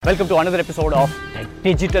Welcome to another episode of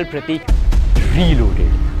The Digital Pratik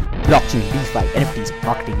Reloaded. Blockchain, DeFi, NFTs,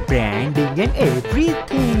 marketing, branding and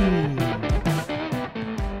everything.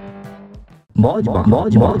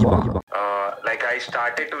 Like I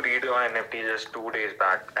started to read on NFT just 2 days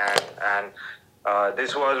back, and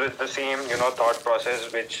this was with the same thought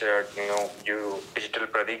process which you Digital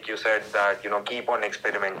Pratik, you said that keep on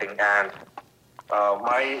experimenting, and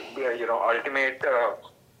my ultimate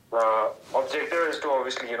objective is to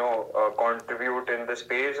obviously contribute in the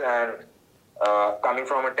space, and coming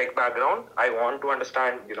from a tech background, I want to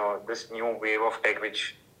understand this new wave of tech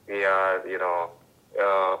which we are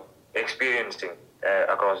experiencing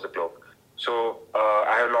across the globe. So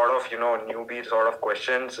I have a lot of newbie sort of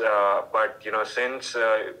questions, but since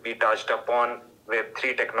we touched upon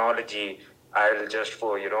Web3 technology, I'll just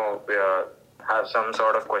have some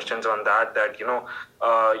sort of questions on that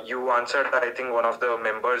you answered. I think one of the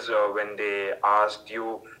members when they asked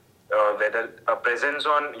you whether a presence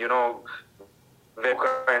on web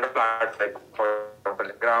kind of platform, like for example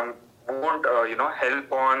Telegram, won't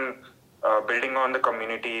help on building on the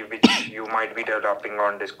community which you might be developing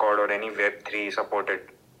on Discord or any Web3 supported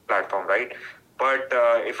platform, right? But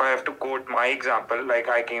if I have to quote my example, like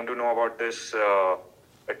I came to know about this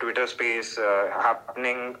a Twitter space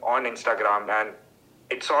happening on Instagram, and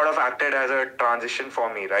it sort of acted as a transition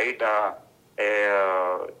for me, right?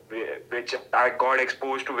 Which I got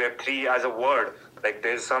exposed to Web3 as a word. Like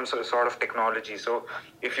there's some sort of technology. So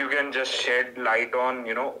if you can just shed light on,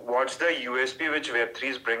 what's the USP which Web3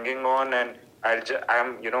 is bringing on, and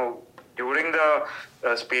I'm during the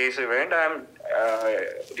space event, I'm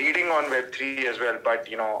reading on Web3 as well. But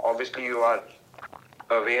obviously you are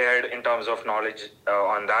way ahead in terms of knowledge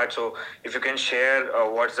on that. So if you can share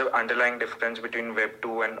what's the underlying difference between Web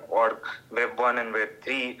 2 or Web 1 and Web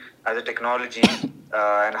 3 as a technology,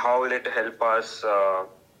 and how will it help us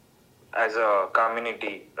as a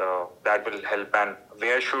community, that will help, and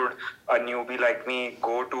where should a newbie like me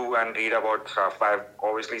go to and read about stuff? I've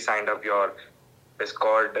obviously signed up your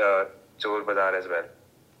Discord, Jor Bazaar as well.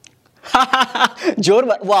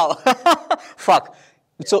 Wow. Fuck.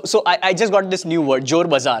 So I just got this new word, Jor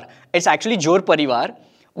Bazaar. It's actually Jor Parivar,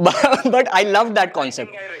 but I love that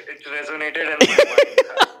concept. It resonated in my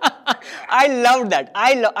mind. I love that.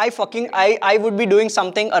 I would be doing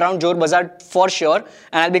something around Jor Bazaar for sure,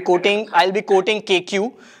 and I'll be quoting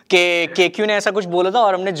KQ के KQ ने ऐसा कुछ बोला था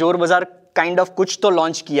और हमने Jor Bazaar kind of कुछ तो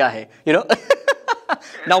launch किया है,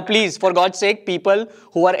 Now please, for God's sake, people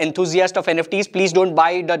who are enthusiasts of NFTs, please don't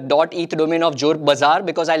buy the .eth domain of Jor Bazaar,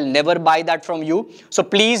 because I'll never buy that from you. So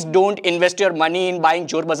please don't invest your money in buying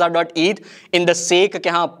jorbazaar.eth in the sake कि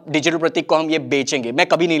हाँ Digital Pratik को हम ये बेचेंगे. मैं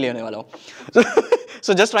कभी नहीं लेने वाला हूँ.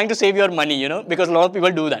 So just trying to save your money, because a lot of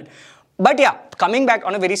people do that. But yeah, coming back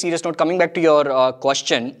on a very serious note, coming back to your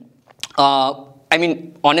question, I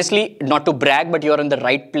mean, honestly, not to brag, but you're in the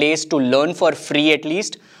right place to learn for free at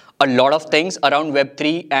least a lot of things around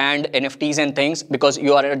Web3 and NFTs and things, because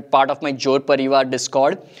you are a part of my Jor Parivar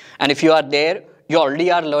Discord. And if you are there, you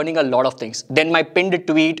already are learning a lot of things. Then my pinned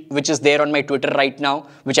tweet, which is there on my Twitter right now,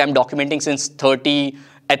 which I'm documenting since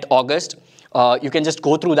 30th August. You can just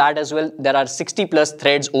go through that as well. There are 60 plus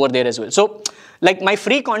threads over there as well. So like my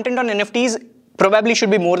free content on NFTs probably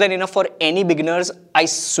should be more than enough for any beginners. I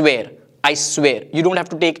swear, you don't have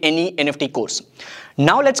to take any NFT course.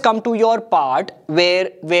 Now let's come to your part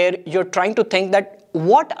where you're trying to think that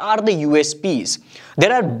what are the USPs?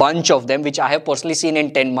 There are a bunch of them which I have personally seen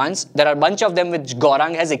in 10 months. There are a bunch of them which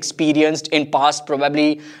Gaurang has experienced in past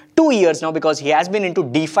probably 2 years now, because he has been into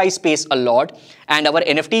DeFi space a lot, and our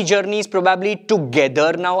NFT journey is probably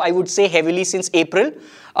together now, I would say heavily since April,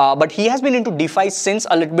 but he has been into DeFi since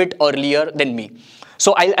a little bit earlier than me.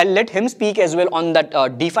 So I'll let him speak as well on that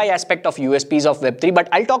DeFi aspect of USPs of Web3, but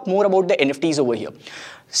I'll talk more about the NFTs over here.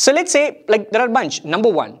 So let's say, like, there are a bunch. Number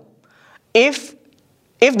one, if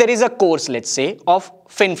there is a course, let's say, of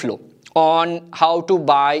FinFlow on how to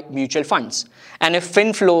buy mutual funds, and if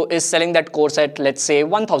FinFlow is selling that course at, let's say,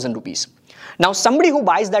 1,000 rupees. Now, somebody who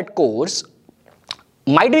buys that course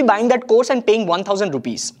might be buying that course and paying 1,000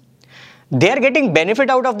 rupees. They are getting benefit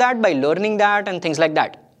out of that by learning that and things like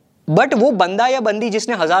that. But वो बंदा या बंदी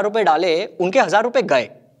जिसने 1,000 रुपए डाले, उनके 1,000 रुपए गए.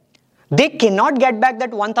 They cannot get back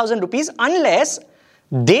that 1,000 rupees unless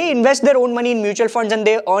they invest their own money in mutual funds and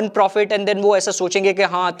they earn profit, and then वो ऐसा सोचेंगे कि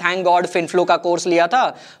हाँ, thank God FinFlow का कोर्स लिया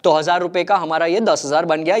था, तो 1,000 रुपए का हमारा ये 10,000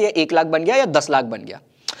 बन गया, या 1 लाख बन गया, या 10 लाख बन गया.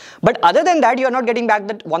 But other than that, you are not getting back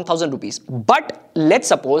that 1,000 rupees. But let's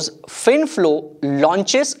suppose FinFlow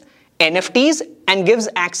launches NFTs and gives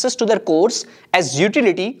access to their course as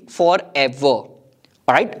utility forever.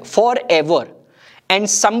 All right, forever. and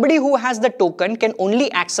somebody who has the token can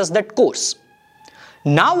only access that course.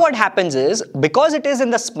 Now what happens is, because it is in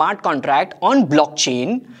the smart contract on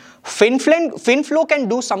blockchain, FinFlow can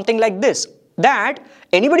do something like this, that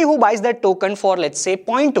anybody who buys that token for, let's say,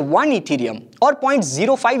 0.1 Ethereum or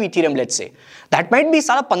 0.05 Ethereum, let's say, that might be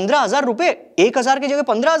साला 15,000 रुपए, 1,000 की जगह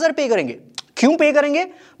 15,000 पे करेंगे. क्यों पे करेंगे?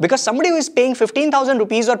 Because somebody who is paying 15,000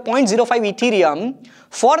 rupees or 0.05 Ethereum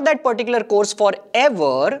for that particular course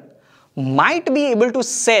forever might be able to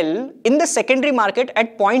sell in the secondary market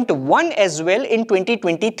at 0.1 as well in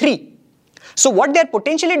 2023. So what they are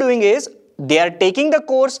potentially doing is, they are taking the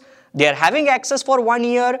course, they are having access for 1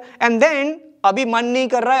 year, and then अभी मन नहीं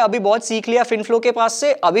कर रहा है, अभी बहुत सीख लिया फिनफ्लो के पास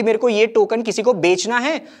से, अभी मेरे को ये टोकन किसी को बेचना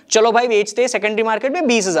है, चलो भाई बेचते हैं सेकेंडरी मार्केट में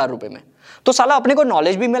 20,000 रुपए में. तो साला अपने को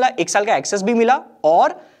नॉलेज भी मिला, 1 साल का एक्सेस भी मिला,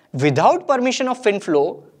 और without permission of Finflo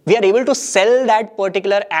we are able to sell that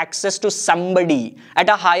particular access to somebody at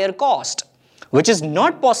a higher cost, which is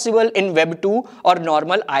not possible in Web 2 or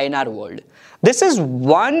normal INR world. This is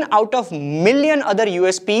one out of million other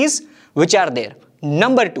USPs which are there.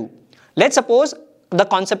 Number 2, let's suppose the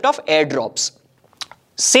concept of airdrops.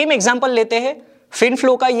 Same example लेते हैं,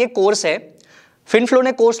 FinFlow का ये course है, FinFlow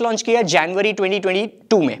ने course launch किया जनवरी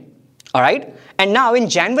 2022 में. Alright, and now in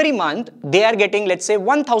January month, they are getting, let's say,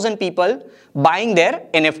 1,000 people buying their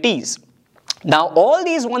NFTs. Now, all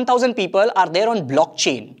these 1,000 people are there on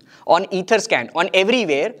blockchain, on Etherscan, on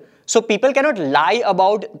everywhere. So people cannot lie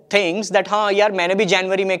about things that हाँ यार मैंने भी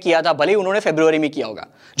जनवरी में किया था, भले ही उन्होंने फरवरी में किया होगा,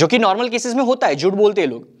 जो कि नॉर्मल केसेस में होता है, झूठ बोलते हैं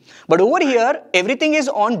लोग. But over here, everything is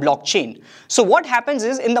on blockchain. So what happens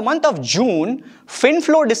is, in the month of June,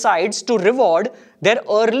 FinFlow decides to reward their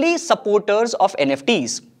early supporters of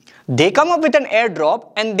NFTs. They come up with an airdrop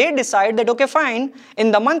and they decide that, okay, fine,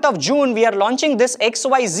 in the month of June, we are launching this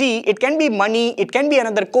XYZ. It can be money, it can be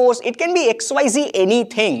another course, it can be XYZ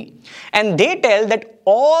anything. And they tell that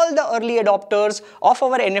all the early adopters of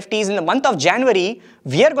our NFTs in the month of January,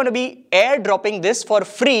 we are going to be airdropping this for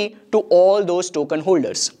free to all those token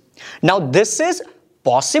holders. Now, this is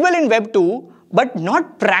possible in Web 2, but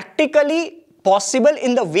not practically possible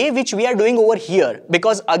in the way which we are doing over here,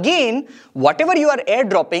 because again, whatever you are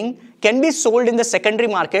airdropping can be sold in the secondary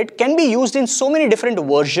market, can be used in so many different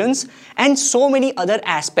versions and so many other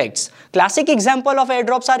aspects. Classic example of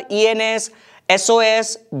airdrops are ENS,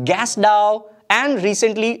 SOS, GasDAO, and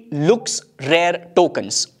recently Lux Rare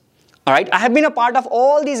tokens. Alright, I have been a part of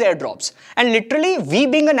all these airdrops, and literally we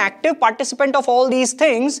being an active participant of all these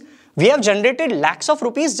things, we have generated lakhs of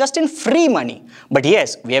rupees just in free money. But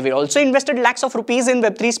yes, we have also invested lakhs of rupees in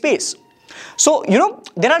Web3 space. So, you know,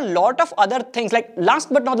 there are a lot of other things, like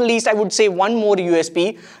last but not the least, I would say one more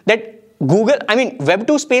USP that Google, I mean,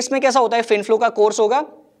 Web2 space में कैसा होता है, FinFlow का course होगा,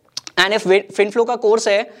 and if FinFlow का course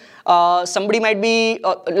है, somebody might be,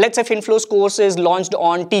 let's say FinFlow's course is launched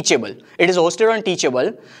on Teachable. It is hosted on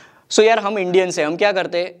Teachable. So यार हम इंडियंस हैं, हम क्या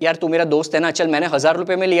करते हैं, यार तू मेरा दोस्त है ना, चल मैंने 1,000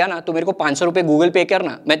 रुपए में लिया ना, तो मेरे को 500 रुपए गूगल पे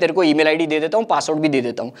करना, मैं तेरे को ईमेल आईडी दे देता हूँ, पासवर्ड भी दे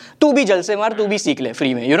देता हूँ, तू भी जल से मार, तू भी सीख ले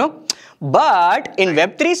फ्री में, you know. But in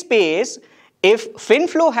Web3 space, if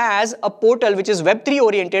FinFlow has a portal which is Web3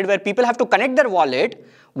 oriented, where people have to connect their wallet,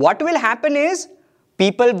 what will happen is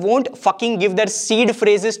people won't fucking give their seed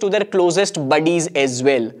phrases to their closest buddies as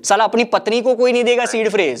well. साला अपनी पत्नी को कोई नहीं देगा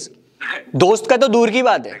seed phrase, दोस्त का तो दूर की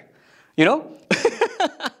बात है, you know.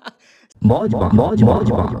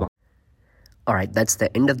 Alright, that's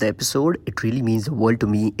the end of the episode. It really means the world to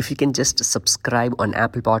me if you can just subscribe on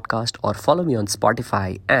Apple Podcast or follow me on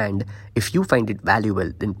Spotify. And if you find it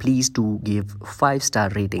valuable, then please do give 5-star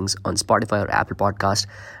ratings on Spotify or Apple Podcast.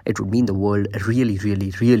 It would mean the world. Really,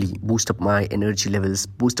 really, really boost up my energy levels,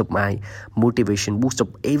 boost up my motivation, boost up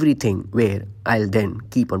everything, where I'll then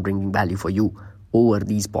keep on bringing value for you over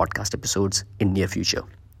these podcast episodes in near future.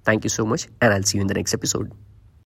 Thank you so much, and I'll see you in the next episode.